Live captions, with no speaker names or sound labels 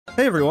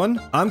Hey everyone,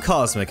 I'm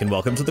Cosmic and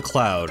welcome to The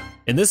Cloud.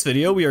 In this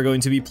video, we are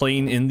going to be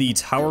playing in the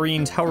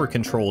Towering Tower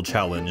Control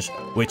Challenge,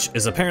 which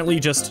is apparently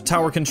just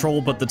tower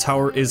control, but the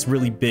tower is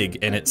really big,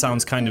 and it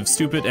sounds kind of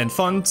stupid and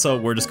fun, so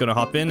we're just gonna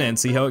hop in and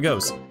see how it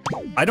goes.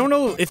 I don't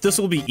know if this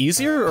will be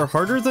easier or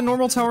harder than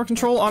normal tower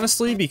control,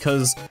 honestly,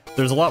 because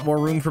there's a lot more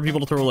room for people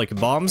to throw, like,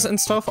 bombs and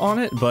stuff on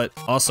it, but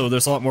also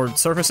there's a lot more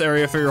surface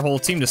area for your whole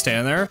team to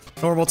stand there.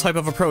 Normal type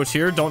of approach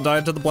here, don't die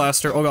to the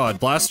blaster. Oh god,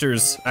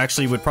 blasters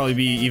actually would probably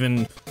be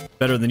even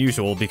better than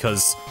usual,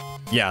 because,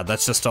 yeah,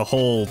 that's just a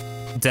whole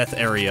death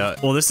area.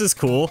 Well, this is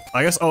cool.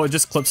 I guess, oh, it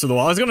just clips to the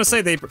wall. I was gonna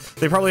say they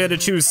probably had to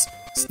choose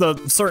the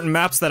certain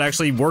maps that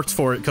actually worked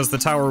for it, because the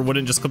tower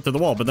wouldn't just clip to the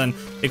wall, but then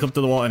it clipped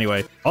to the wall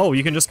anyway. Oh,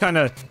 you can just kind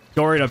of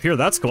go right up here.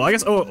 That's cool. I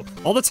guess, oh,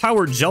 all the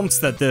tower jumps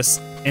that this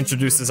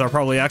introduces are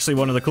probably actually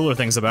one of the cooler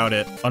things about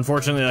it.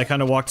 Unfortunately, I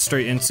kind of walked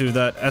straight into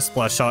that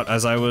S-Splash shot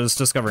as I was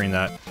discovering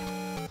that.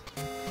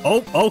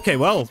 Oh, okay,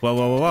 well.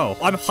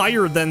 I'm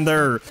higher than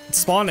their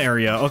spawn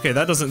area. Okay,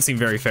 that doesn't seem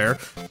very fair.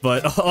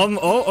 But,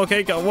 oh,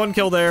 okay, got one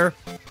kill there.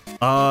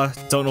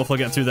 Don't know if we'll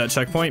get through that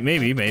checkpoint.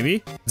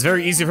 Maybe. It's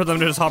very easy for them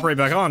to just hop right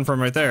back on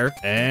from right there.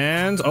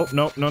 And, oh,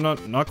 no,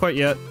 not quite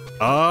yet.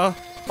 Oh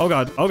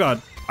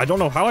god. I don't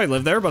know how I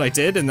lived there, but I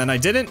did, and then I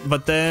didn't,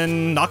 but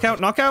then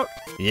knockout.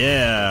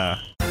 Yeah.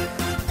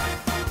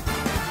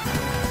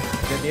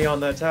 Get me on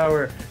that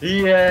tower.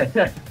 Yeah.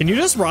 Can you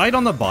just ride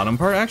on the bottom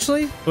part,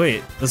 actually?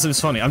 Wait, this is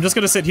funny. I'm just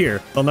gonna sit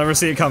here. They'll never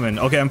see it coming.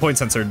 Okay, I'm point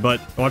censored,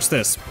 but watch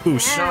this.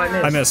 Boosh. No,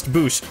 I missed.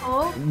 Boosh.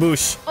 Oh.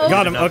 Boosh. Oh.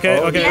 Got him.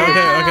 Okay.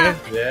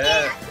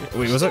 Yeah.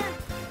 Wait, was it?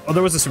 Oh,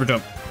 there was a super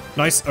jump.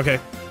 Nice. Okay.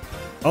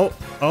 Oh.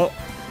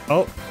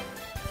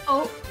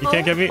 You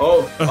can't get me.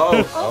 Oh.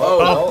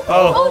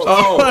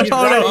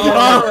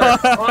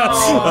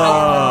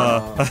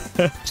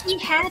 He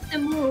had the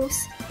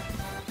moves.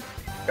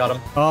 Got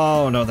him.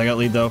 Oh no, they got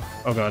lead though.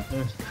 Oh god.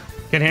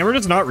 Can Hammer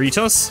just not reach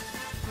us?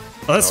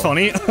 Oh, that's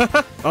funny.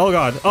 Oh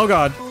god.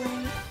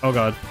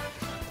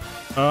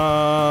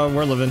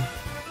 We're living.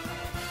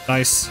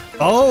 Nice.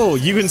 Oh,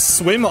 you can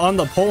swim on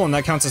the pole and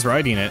that counts as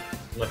riding it.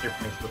 Let your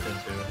pink slip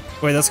into.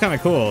 Wait, that's kind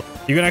of cool.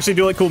 You can actually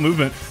do like cool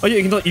movement. Oh yeah,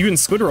 you can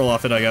squid roll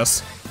off it, I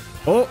guess.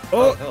 Oh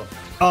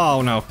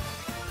no.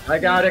 I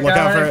got it, Look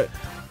out for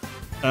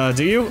it.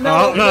 Do you?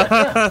 No.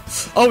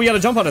 Oh, we gotta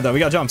jump on it though. We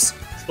got jumps.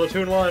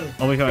 Splatoon 1.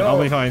 I'll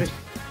be fine.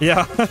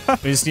 Yeah.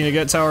 We just need to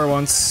get tower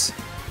once.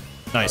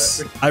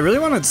 Nice. I really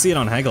want to see it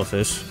on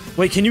Hagglefish.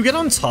 Wait, can you get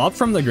on top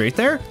from the grate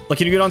there? Like,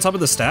 can you get on top of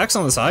the stacks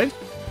on the side?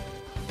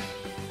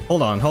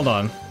 Hold on.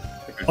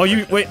 Oh,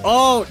 wait,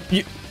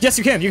 yes,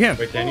 you can.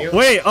 Wait, can you?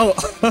 Wait, oh.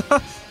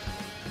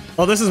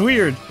 Oh, this is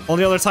weird.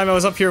 Only other time I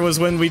was up here was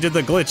when we did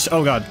the glitch.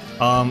 Oh god.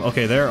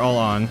 Okay, they're all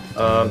on.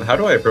 How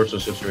do I approach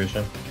this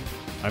situation?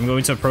 I'm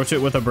going to approach it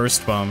with a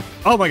burst bomb.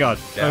 Oh my god.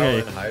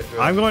 Okay.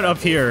 I'm going up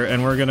here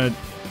and we're gonna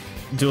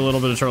do a little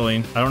bit of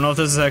trolling. I don't know if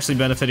this is actually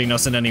benefiting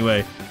us in any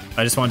way.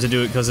 I just wanted to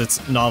do it because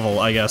it's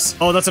novel, I guess.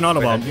 Oh, that's an auto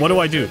bomb. What do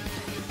I do?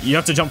 You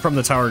have to jump from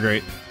the tower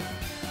grate.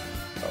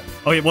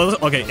 Okay, well,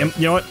 okay, you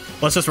know what?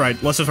 Let's just ride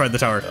the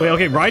tower. Wait,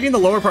 okay, riding the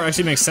lower part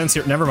actually makes sense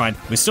here. Never mind.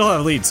 We still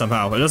have lead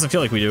somehow, but it doesn't feel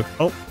like we do.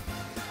 Oh.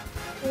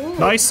 Ooh.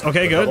 Nice.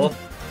 Okay, good.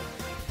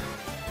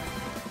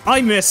 I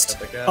missed.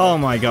 Oh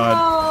my god.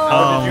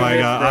 Oh my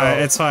god.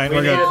 Alright, it's fine.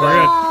 We're good.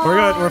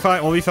 We're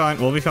fine. We'll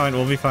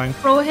be fine.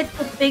 Bro hit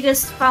the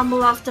biggest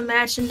fumble of the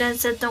match and then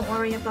said, "Don't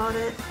worry about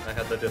it." I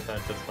had the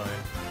defense. It's fine.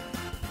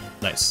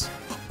 Nice.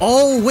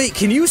 Oh wait,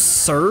 can you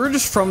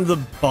surge from the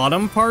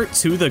bottom part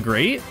to the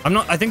grate?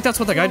 I think that's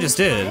what the guy just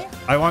did.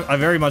 I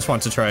very much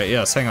want to try it.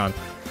 Yes, hang on.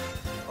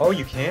 Oh,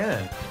 you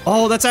can.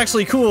 Oh, that's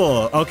actually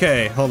cool.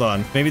 Okay, hold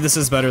on. Maybe this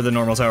is better than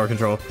normal tower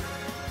control.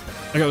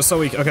 Okay, it was so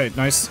weak. Okay,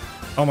 nice.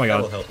 Oh my god.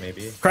 That will help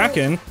maybe.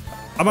 Kraken.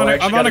 I'm on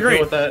a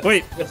grate.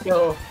 Wait. Let's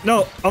go.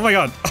 No. Oh my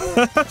god.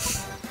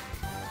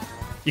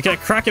 You can't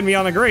Kraken me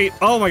on a grate.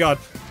 Oh my god.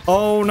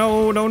 Oh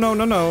no.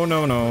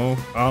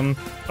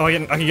 Oh, I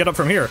can get up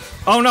from here.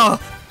 Oh no.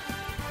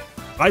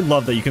 I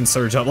love that you can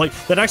surge up. Like,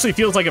 that actually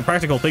feels like a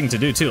practical thing to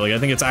do too. Like, I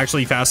think it's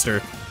actually faster.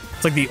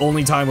 It's like the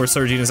only time where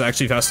surging is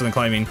actually faster than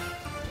climbing.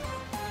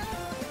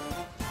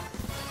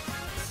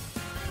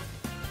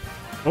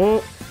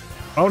 Oh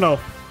no.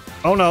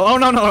 Oh no.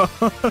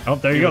 Oh,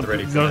 there you go.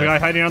 There's a guy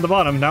hiding on the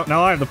bottom.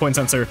 Now I have the point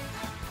sensor.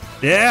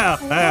 Yeah.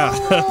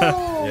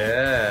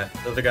 Yeah.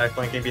 There's a guy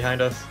flanking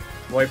behind us.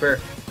 Wiper.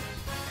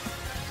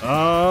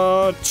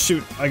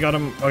 Shoot. I got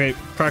him. Okay,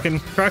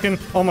 Kraken.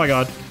 Oh my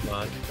god.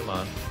 Come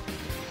on.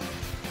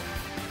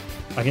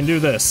 I can do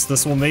this.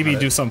 This will maybe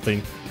do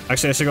something.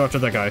 Actually, I should go after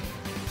that guy.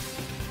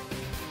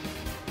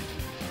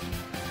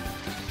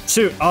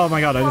 Shoot. Oh my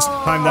god, I just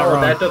timed that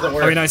wrong. That doesn't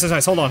work. Okay, nice.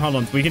 Hold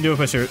on. We can do a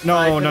push here.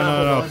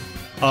 No.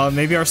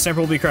 Maybe our stamper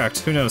will be cracked.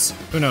 Who knows?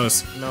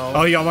 No.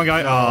 Oh, you got one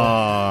guy?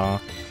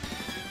 Aww.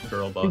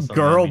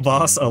 Girl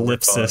boss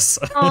ellipsis.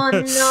 Oh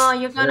no,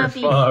 you're gonna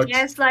be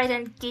gaslight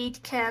and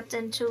gate capped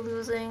into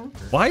losing.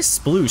 Why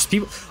sploosh?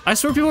 I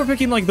swear people are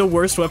picking like the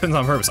worst weapons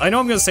on purpose. I know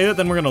I'm gonna say that,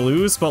 then we're gonna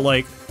lose, but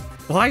like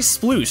Why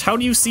sploosh? How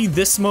do you see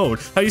this mode?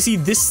 How do you see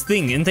this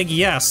thing and think,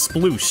 yeah,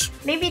 sploosh?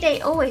 Maybe they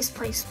always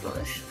play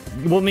Sploosh.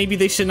 Well, maybe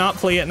they should not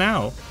play it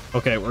now.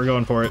 Okay, we're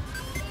going for it.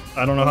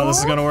 I don't know how this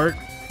is gonna work.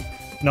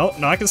 No,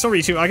 I can still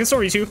reach you. I can still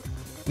reach you.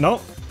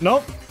 No,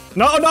 don't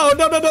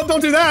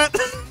do that.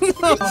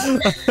 No.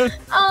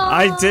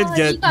 I did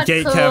get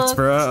gate kept,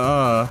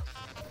 bro.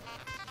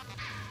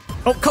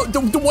 Oh,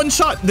 the one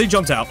shot! They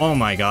jumped out. Oh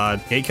my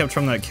god. Gate kept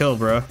from that kill,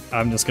 bro.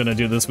 I'm just gonna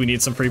do this. We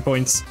need some free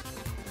points.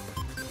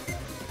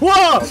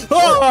 Whoa!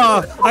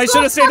 Oh, I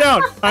should have stayed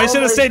down. I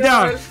should have stayed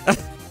down.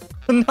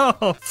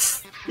 No.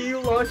 He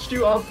launched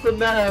you off the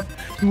map.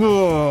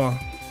 Whoa.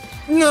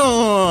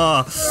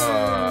 No.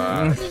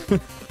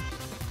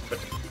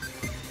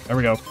 There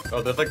we go.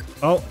 Oh, there's like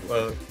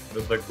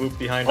there's like Gloop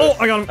behind us.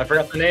 Oh, I got him. I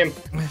forgot the name.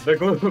 The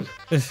Gloop.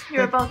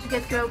 You're about to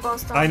get girl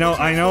bossed off. I know.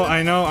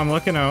 I'm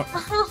looking out.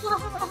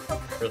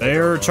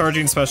 They're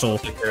charging special.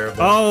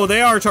 Oh,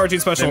 they are charging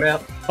special.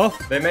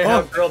 They may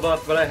have girl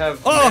boss, but I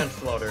have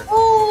manslaughter.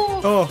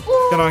 Oh,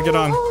 get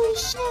on. Holy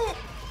shit.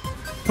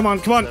 Come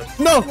on.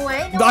 No!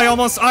 I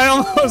almost.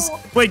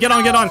 Wait, get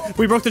on.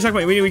 We broke the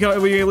checkpoint. We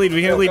can lead.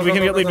 We can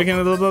get lead.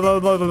 Blah,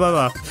 blah,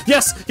 blah.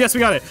 Yes, we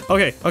got it.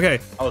 Okay.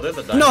 Oh, there's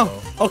a dynamo.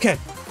 No. Okay.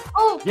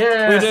 Oh.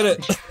 Yeah. We did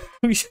it.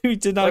 We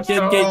did not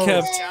get gate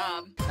kept.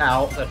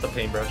 Ow, that's a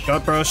paintbrush.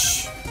 Got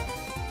brush.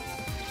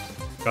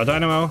 Got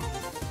dynamo.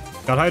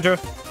 Got hydra.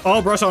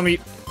 Oh, brush on me.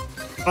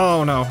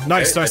 Oh no.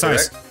 Nice.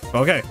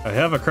 Okay, I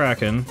have a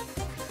kraken.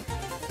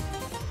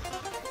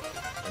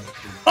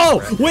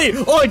 Oh, wait!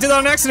 Oh, I did that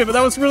on accident, but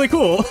that was really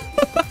cool.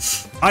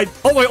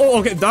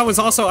 Okay, that was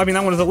also, I mean,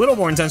 that one was a little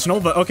more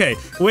intentional, but okay.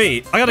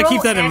 Wait, I gotta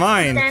keep that in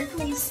mind.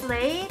 Accidentally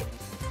slayed?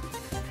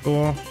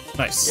 Cool.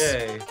 Nice.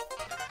 Yay.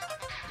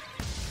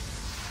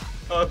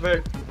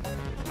 Perfect.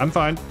 I'm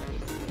fine.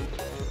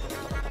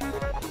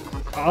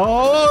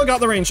 Oh, got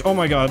the range. Oh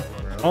my god.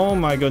 Oh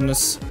my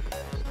goodness.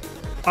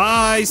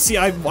 I see,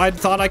 I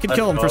thought I could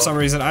kill him for some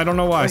reason. I don't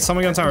know why.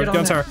 Someone get on tower.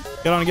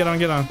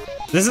 Get on.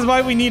 This is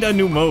why we need a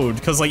new mode,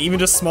 because like even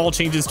just small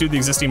changes to the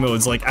existing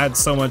modes like add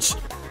so much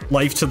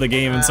life to the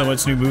game and so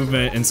much new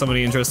movement and so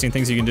many interesting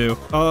things you can do.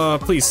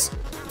 Please,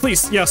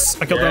 yes,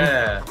 I killed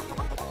them.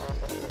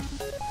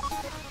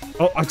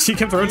 Oh, she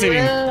kept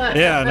rotating.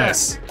 Yeah,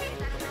 nice.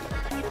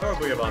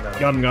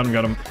 Got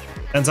him.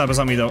 Enzap is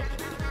on me though.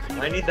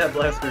 I need that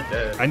blaster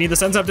dead. I need the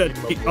Enzap dead.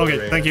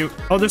 Okay, thank you.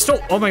 Oh, there's still.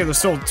 Oh my god, there's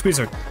still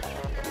Squeezer.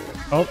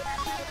 Oh,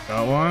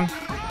 got one.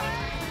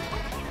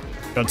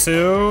 Got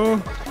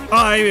two.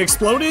 I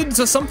exploded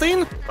to something?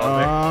 You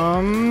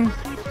don't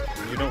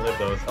live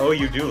those. Oh,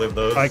 you do live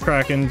those. I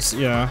krakened,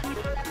 yeah.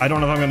 I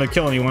don't know if I'm gonna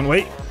kill anyone.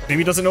 Wait,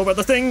 maybe he doesn't know about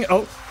the thing.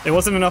 Oh, it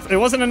wasn't enough.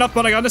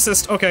 But I got an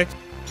assist. Okay.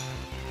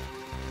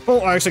 Oh,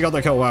 I actually got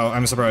that kill. Wow,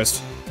 I'm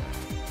surprised.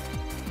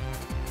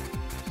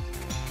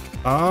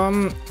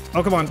 Oh,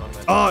 come on.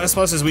 Oh, S+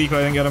 is weak, but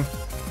I didn't get him.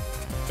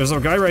 There's a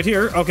guy right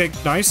here. Okay,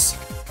 nice.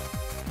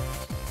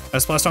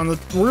 S+ on the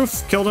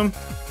roof. Killed him.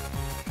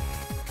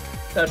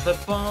 That's a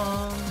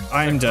bomb.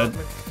 I'm dead.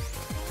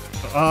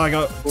 I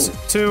got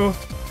two.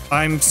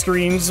 I'm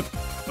screened.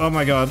 Oh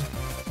my god.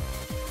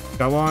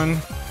 Got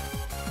one.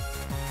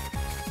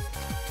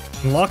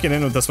 I'm locking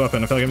in with this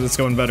weapon. I feel like it's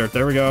going better.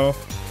 There we go.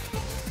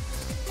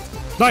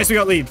 Nice, we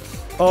got lead.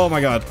 Oh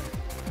my god.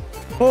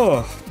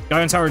 Oh,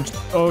 guy on tower.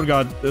 Oh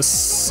god,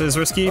 this is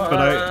risky, but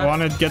I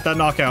want to get that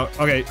knockout.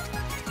 Okay.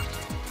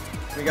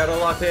 We gotta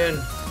lock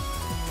in.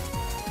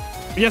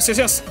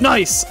 Yes.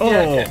 Nice. Oh.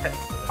 Yeah.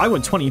 I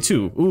went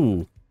 22.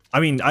 Ooh. I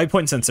mean, I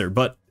point sensor,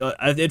 but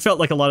it felt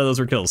like a lot of those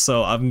were kills,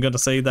 so I'm gonna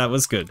say that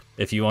was good.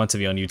 If you want to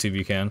be on YouTube,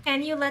 you can.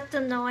 Can you let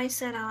them know I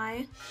said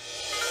hi?